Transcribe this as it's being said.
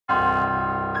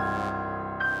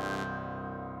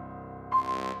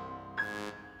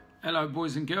Hello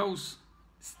boys and girls,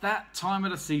 it's that time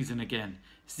of the season again.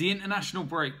 It's the international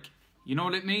break. You know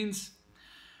what it means?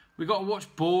 We got to watch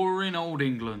boring old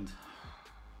England.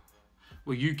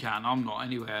 Well, you can, I'm not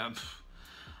anyway.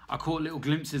 I caught little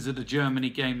glimpses of the Germany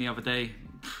game the other day.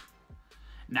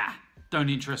 Nah, don't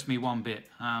interest me one bit.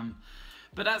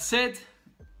 But that said,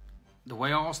 the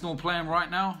way Arsenal are playing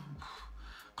right now,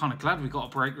 kind of glad we got a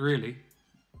break really.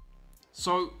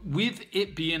 So with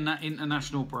it being that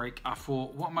international break, I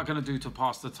thought, what am I going to do to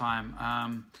pass the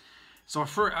time? So I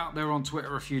threw it out there on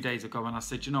Twitter a few days ago and I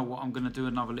said, you know what, I'm going to do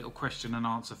another little question and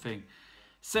answer thing.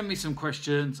 Send me some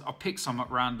questions, I'll pick some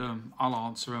at random, I'll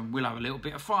answer them, we'll have a little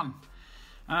bit of fun.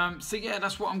 So yeah,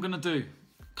 that's what I'm going to do.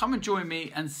 Come and join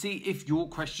me and see if your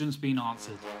question's been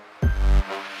answered.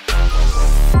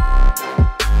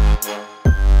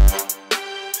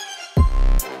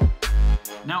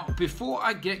 Now, before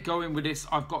I get going with this,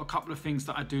 I've got a couple of things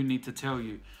that I do need to tell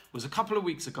you. It was a couple of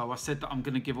weeks ago, I said that I'm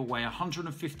going to give away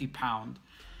 £150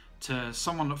 to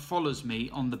someone that follows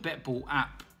me on the BetBall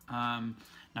app.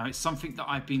 Now, it's something that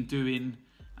I've been doing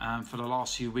for the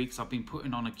last few weeks. I've been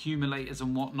putting on accumulators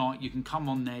and whatnot. You can come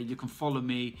on there, you can follow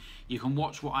me, you can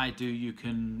watch what I do, you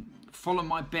can follow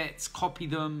my bets, copy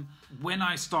them. When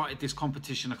I started this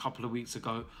competition a couple of weeks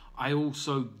ago, I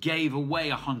also gave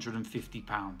away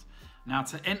 £150. Now,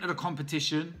 to enter the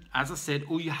competition, as I said,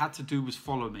 all you had to do was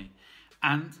follow me.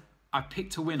 And I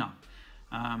picked a winner.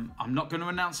 I'm not going to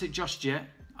announce it just yet.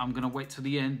 I'm going to wait till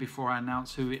the end before I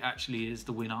announce who it actually is,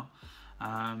 the winner.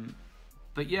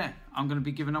 But yeah, I'm going to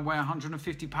be giving away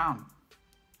 £150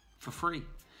 for free.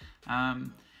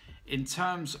 In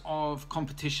terms of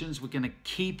competitions, we're going to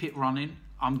keep it running.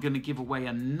 I'm going to give away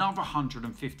another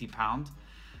 £150.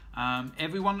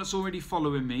 Everyone that's already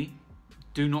following me,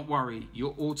 do not worry,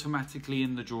 you're automatically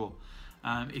in the draw.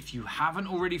 If you haven't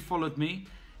already followed me,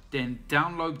 then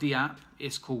download the app.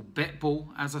 It's called BetBall,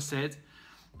 as I said.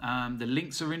 The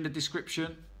links are in the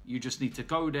description. You just need to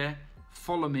go there,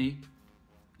 follow me,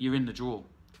 you're in the draw.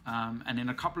 And in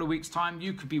a couple of weeks' time,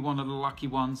 you could be one of the lucky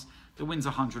ones that wins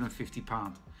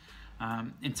 £150.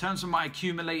 In terms of my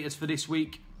accumulators for this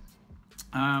week,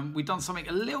 we've done something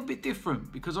a little bit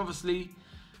different because obviously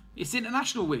it's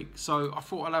international week, so I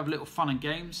thought I'd have a little fun and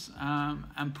games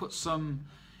and put some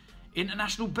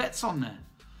international bets on there.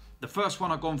 The first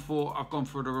one I've gone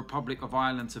for the Republic of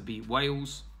Ireland to beat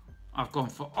Wales. I've gone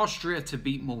for Austria to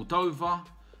beat Moldova.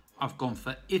 I've gone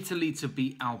for Italy to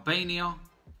beat Albania,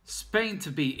 Spain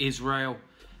to beat Israel,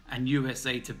 and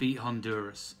USA to beat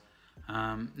Honduras.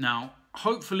 Now,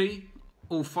 hopefully,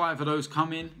 all 5 of those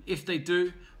come in. If they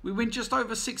do, we win just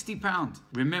over £60.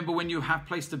 Remember, when you have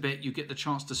placed a bet, you get the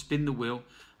chance to spin the wheel,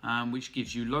 which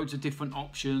gives you loads of different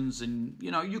options. And, you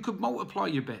know, you could multiply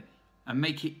your bet and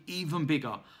make it even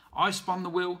bigger. I spun the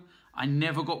wheel. I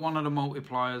never got one of the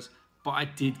multipliers, but I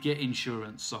did get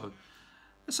insurance. So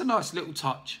it's a nice little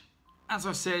touch. As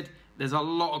I said, there's a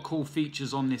lot of cool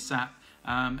features on this app.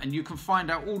 And you can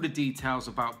find out all the details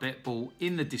about BetBall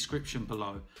in the description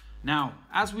below. Now,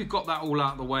 as we've got that all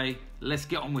out of the way, let's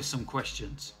get on with some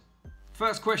questions.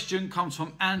 First question comes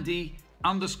from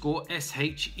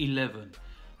Andy_SH11.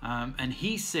 And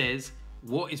he says,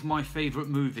 what is my favourite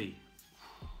movie?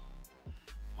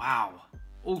 Wow.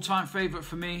 All-time favourite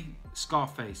for me,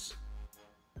 Scarface.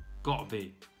 Gotta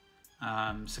be.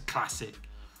 It's a classic.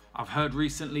 I've heard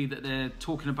recently that they're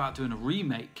talking about doing a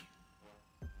remake.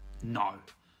 No.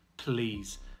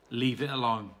 Please, leave it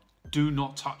alone. Do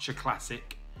not touch a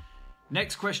classic.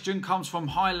 Next question comes from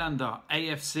Highlander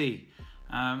AFC,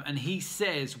 and he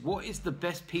says, what is the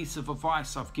best piece of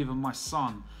advice I've given my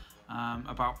son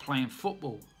about playing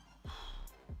football?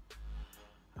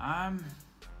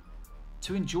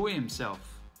 To enjoy himself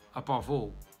above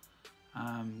all.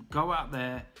 Go out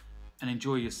there and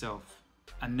enjoy yourself,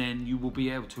 and then you will be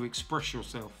able to express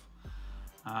yourself.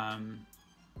 I've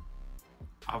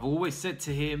always said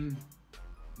to him,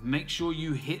 make sure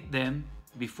you hit them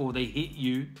before they hit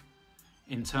you.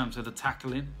 In terms of the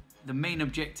tackling, the main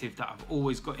objective that I've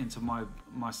always got into my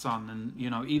son, and you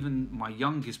know, even my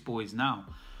youngest boys now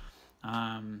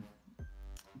that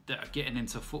are getting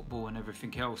into football and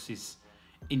everything else, is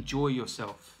enjoy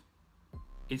yourself.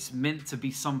 It's meant to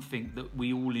be something that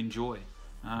we all enjoy.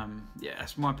 Yeah,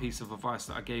 that's my piece of advice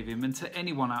that I gave him. And to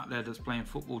anyone out there that's playing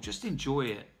football, just enjoy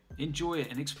it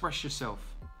and express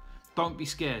yourself. Don't be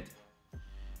scared.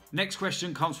 Next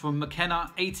question comes from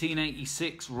McKenna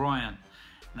 1886 Ryan.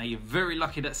 Now, you're very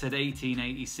lucky that said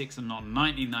 1886 and not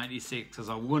 1996, because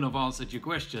I wouldn't have answered your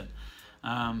question.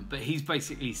 But he's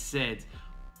basically said,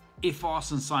 if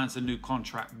Arsene signs a new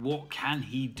contract, what can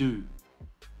he do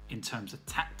in terms of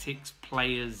tactics,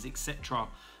 players, etc.,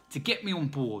 to get me on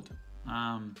board?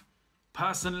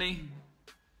 Personally,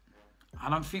 I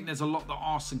don't think there's a lot that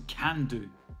Arsene can do.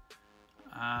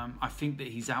 I think that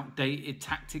he's outdated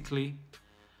tactically.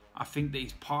 I think that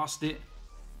he's past it.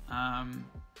 And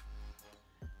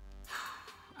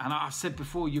I've said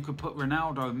before, you could put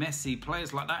Ronaldo, Messi,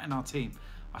 players like that in our team.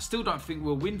 I still don't think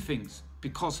we'll win things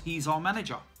because he's our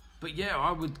manager. But yeah,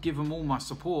 I would give him all my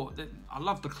support. I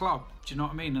love the club, do you know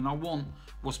what I mean? And I want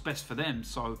what's best for them.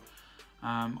 So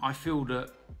I feel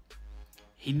that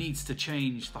he needs to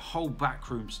change the whole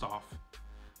backroom staff.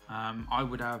 I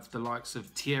would have the likes of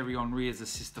Thierry Henry as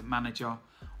assistant manager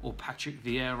or Patrick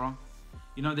Vieira.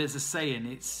 You know, there's a saying,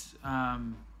 it's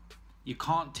you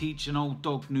can't teach an old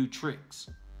dog new tricks.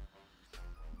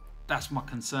 That's my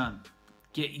concern.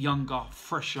 Get younger,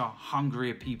 fresher,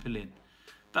 hungrier people in.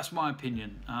 That's my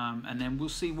opinion. And then we'll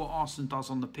see what Arsene does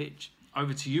on the pitch.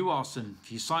 Over to you, Arsene.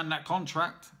 If you sign that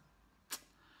contract,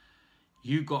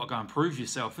 you got to go and prove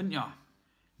yourself, haven't you?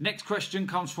 Next question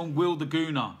comes from Will the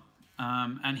Gooner.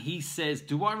 And he says,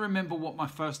 do I remember what my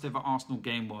first ever Arsenal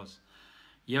game was?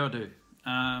 Yeah, I do.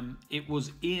 It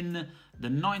was in the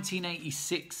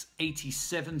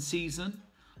 1986-87 season.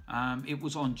 It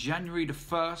was on January the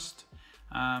 1st.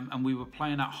 And we were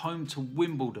playing at home to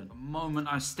Wimbledon. The moment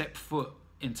I stepped foot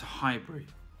into Highbury.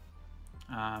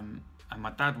 And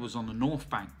my dad was on the North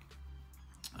Bank.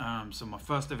 So my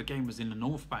first ever game was in the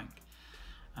North Bank.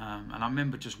 And I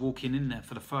remember just walking in there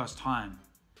for the first time.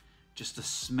 Just the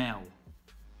smell.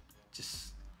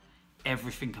 Just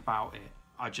everything about it.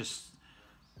 I just,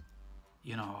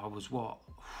 you know, I was what?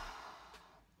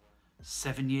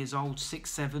 7 years old,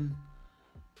 6, 7.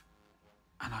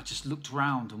 And I just looked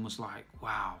around and was like,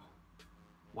 wow,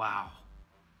 wow,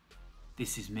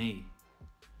 this is me.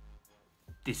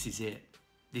 This is it.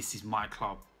 This is my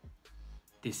club.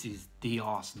 This is the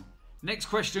Arsenal. Next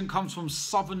question comes from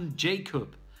Southern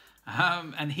Jacob.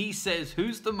 And he says,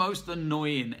 who's the most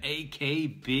annoying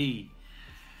AKB?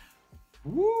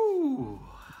 Woo!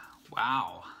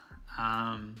 Wow.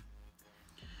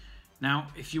 Now,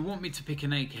 if you want me to pick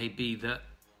an AKB that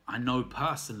I know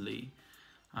personally,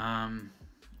 then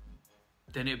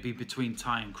it'd be between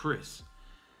Ty and Chris.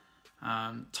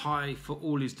 Ty, for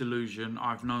all his delusion,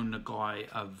 I've known the guy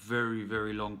a very,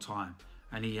 very long time.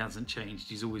 And he hasn't changed.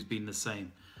 He's always been the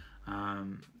same.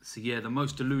 So yeah, the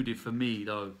most deluded for me,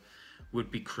 though,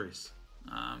 would be Chris.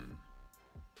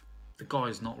 The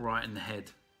guy's not right in the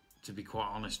head, to be quite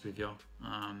honest with you.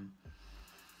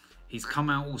 He's come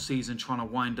out all season trying to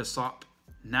wind us up.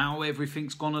 Now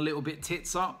everything's gone a little bit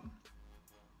tits up.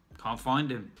 Can't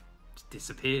find him. He's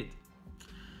disappeared.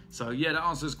 So yeah, that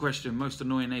answers the question. Most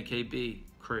annoying AKB,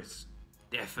 Chris.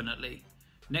 Definitely.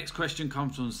 Next question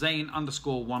comes from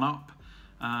Zane_1up.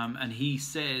 And he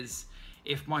says,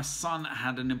 if my son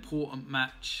had an important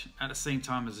match at the same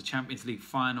time as the Champions League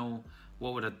final,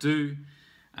 what would I do?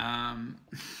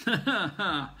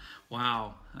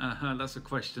 Wow, that's a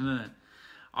question, isn't it?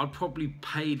 I'd probably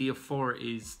pay the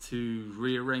authorities to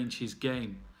rearrange his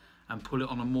game and put it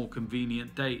on a more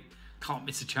convenient date. Can't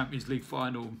miss a Champions League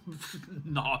final.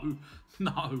 No,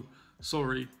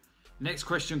 sorry. Next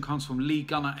question comes from Lee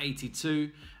Gunner 82,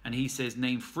 and he says,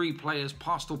 name 3 players,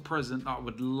 past or present, that I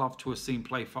would love to have seen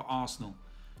play for Arsenal.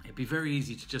 It'd be very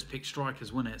easy to just pick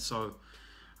strikers, wouldn't it? So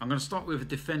I'm going to start with a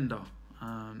defender,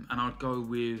 and I'd go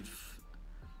with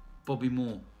Bobby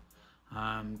Moore.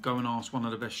 Go and ask one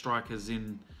of the best strikers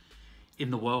in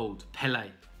the world, Pele,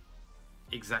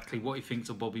 exactly what he thinks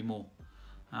of Bobby Moore.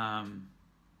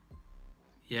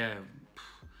 Yeah,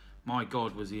 my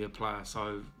God, was he a player.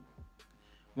 So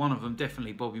one of them,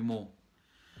 definitely Bobby Moore.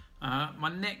 My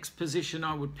next position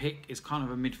I would pick is kind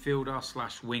of a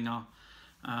midfielder / winger.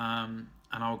 And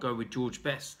I'll go with George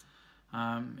Best.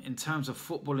 In terms of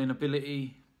footballing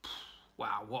ability,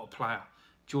 wow, what a player.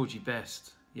 Georgie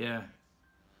Best, yeah.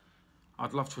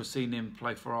 I'd love to have seen him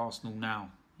play for Arsenal now,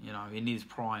 you know, in his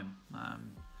prime.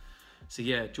 So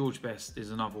yeah, George Best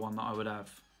is another one that I would have.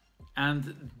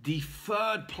 And the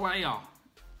third player,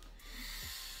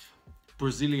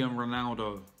 Brazilian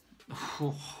Ronaldo.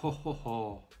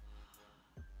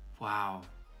 Wow.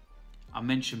 I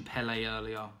mentioned Pele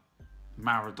earlier,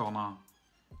 Maradona.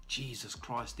 Jesus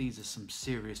Christ, these are some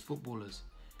serious footballers.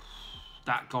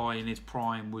 That guy in his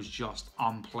prime was just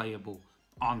unplayable,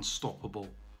 unstoppable,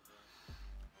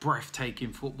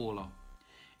 breathtaking footballer.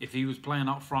 If he was playing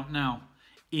up front now,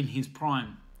 in his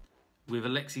prime, with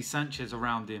Alexis Sanchez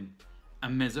around him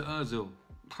and Mesut Ozil,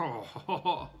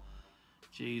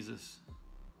 Jesus,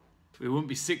 we wouldn't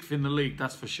be 6th in the league,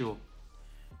 that's for sure.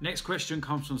 Next question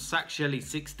comes from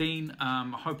Sakshelly16. I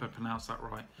hope I pronounced that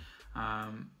right.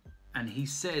 And he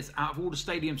says, out of all the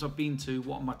stadiums I've been to,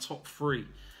 what are my top 3?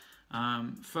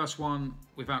 First one,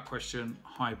 without question,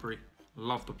 Highbury.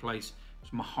 Love the place.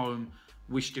 It's my home.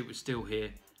 Wished it was still here.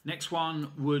 Next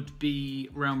one would be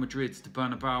Real Madrid's, the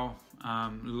Bernabeu.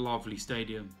 Lovely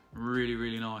stadium. Really,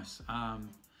 really nice.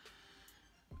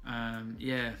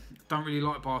 Yeah, don't really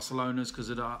like Barcelona's because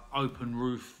of the open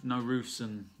roof, no roofs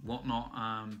and whatnot.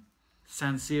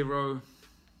 San Siro,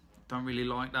 don't really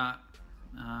like that.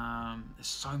 There's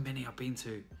so many I've been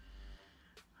to.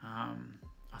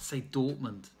 I'd say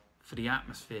Dortmund for the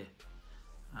atmosphere.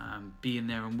 Being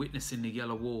there and witnessing the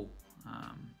yellow wall.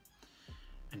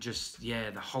 And just, yeah,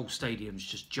 the whole stadium's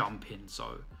just jumping.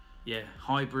 So, yeah,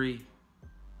 Highbury,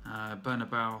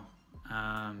 Bernabeu,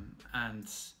 and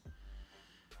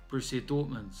Borussia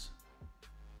Dortmund.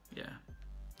 Yeah,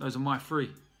 those are my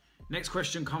three. Next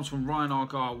question comes from Ryan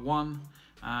Argar 1,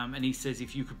 and he says,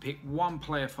 if you could pick one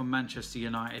player from Manchester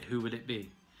United, who would it be?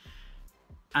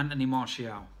 Anthony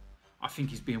Martial. I think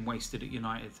he's being wasted at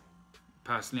United.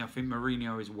 Personally, I think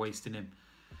Mourinho is wasting him,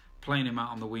 playing him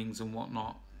out on the wings and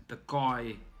whatnot. The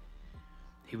guy,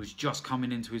 he was just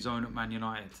coming into his own at Man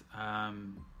United,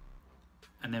 and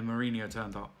then Mourinho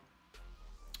turned up.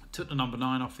 Took the number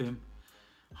 9 off him.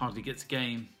 Hardly gets a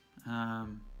game.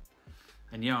 And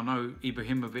yeah, I know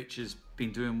Ibrahimovic has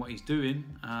been doing what he's doing.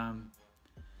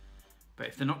 But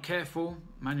if they're not careful,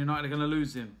 Man United are going to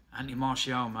lose him. Anthony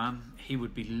Martial, man, he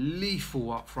would be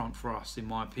lethal up front for us, in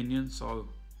my opinion. So,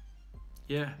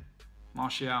 yeah,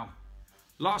 Martial.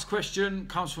 Last question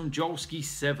comes from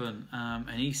Jolski7, and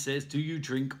he says, do you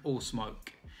drink or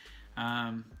smoke?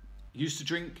 Used to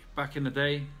drink back in the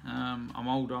day. I'm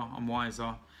older, I'm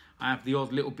wiser. I have the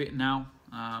odd little bit now.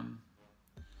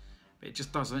 But it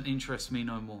just doesn't interest me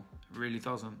no more. It really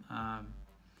doesn't.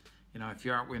 You know, if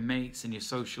you're out with mates and you're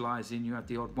socialising, you have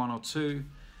the odd one or two.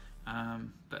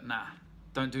 But nah,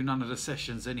 don't do none of the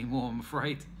sessions anymore, I'm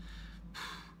afraid.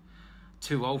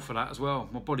 Too old for that as well.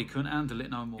 My body couldn't handle it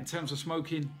no more. In terms of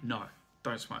smoking, no,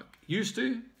 don't smoke. Used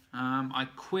to. I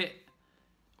quit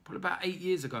probably about 8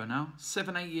 years ago now.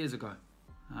 7, 8 years ago.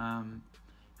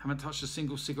 Haven't touched a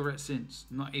single cigarette since.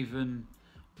 Not even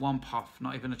one puff,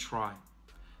 not even a try.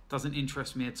 Doesn't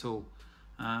interest me at all.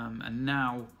 And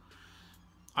now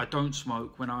I don't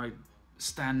smoke. When I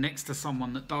stand next to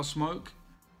someone that does smoke,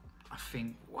 I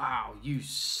think, wow, you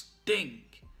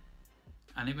stink.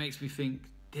 And it makes me think,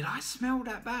 did I smell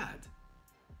that bad?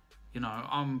 You know,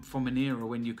 I'm from an era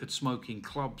when you could smoke in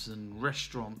clubs and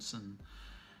restaurants, and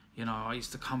you know, I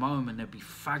used to come home and there'd be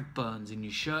fag burns in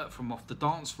your shirt from off the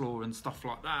dance floor and stuff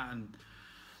like that. And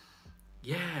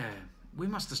yeah, we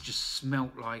must have just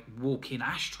smelt like walking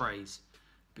ashtrays,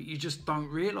 but you just don't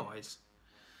realise.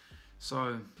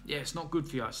 So yeah, it's not good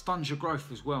for you. It stuns your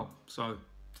growth as well. So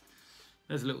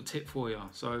there's a little tip for you.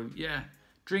 So yeah,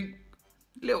 drink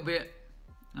a little bit,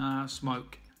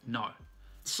 smoke no.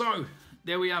 So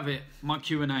there we have it, my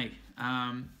Q&A.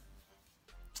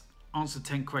 Answered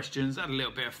 10 questions, had a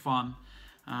little bit of fun.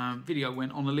 Video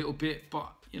went on a little bit,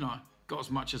 but you know, got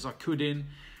as much as I could in.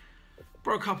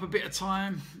 Broke up a bit of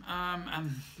time,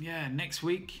 and yeah, next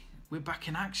week we're back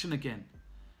in action again.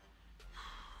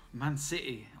 Man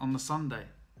City on the Sunday.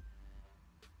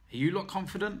 Are you lot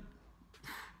confident?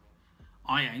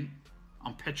 I ain't.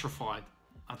 I'm petrified.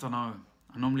 I don't know.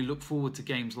 I normally look forward to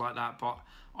games like that, but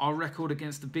our record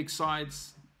against the big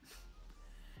sides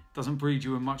doesn't breed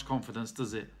you with much confidence,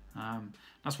 does it?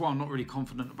 That's why I'm not really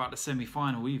confident about the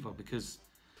semi-final either, because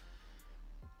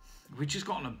we've just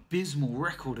got an abysmal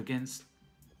record against,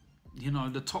 you know,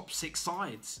 the top 6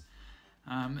 sides.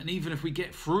 And even if we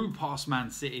get through past Man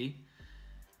City,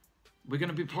 we're going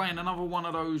to be playing another one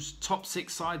of those top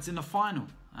 6 sides in the final.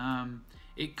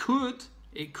 It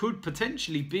could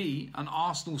potentially be an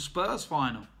Arsenal-Spurs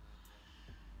final.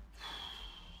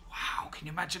 Wow, can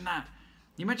you imagine that?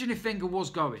 Can you imagine if Wenger was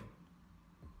going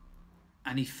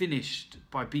and he finished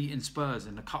by beating Spurs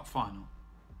in the cup final?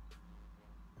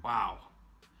 Wow,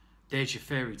 there's your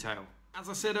fairy tale. As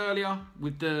I said earlier,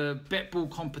 with the bet ball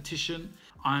competition,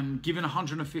 I'm giving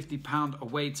 £150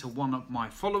 away to one of my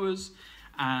followers,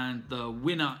 and the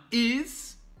winner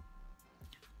is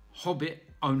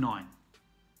Hobbit09.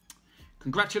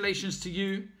 Congratulations to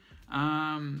you.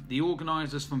 The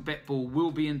organisers from Betball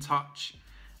will be in touch,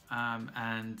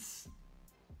 and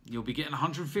you'll be getting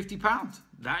 £150.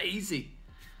 That easy.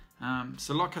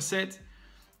 So like I said,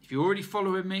 if you're already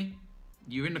following me,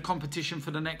 you're in the competition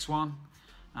for the next one.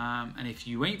 And if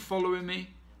you ain't following me,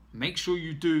 make sure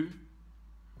you do.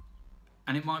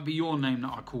 And it might be your name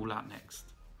that I call out next.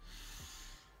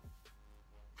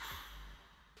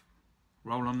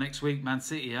 Roll on next week, Man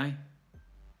City, eh?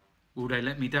 Will they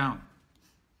let me down?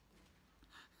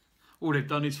 All they've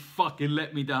done is fucking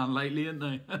let me down lately,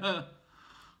 haven't they?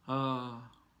 I'm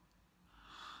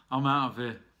out of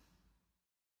here.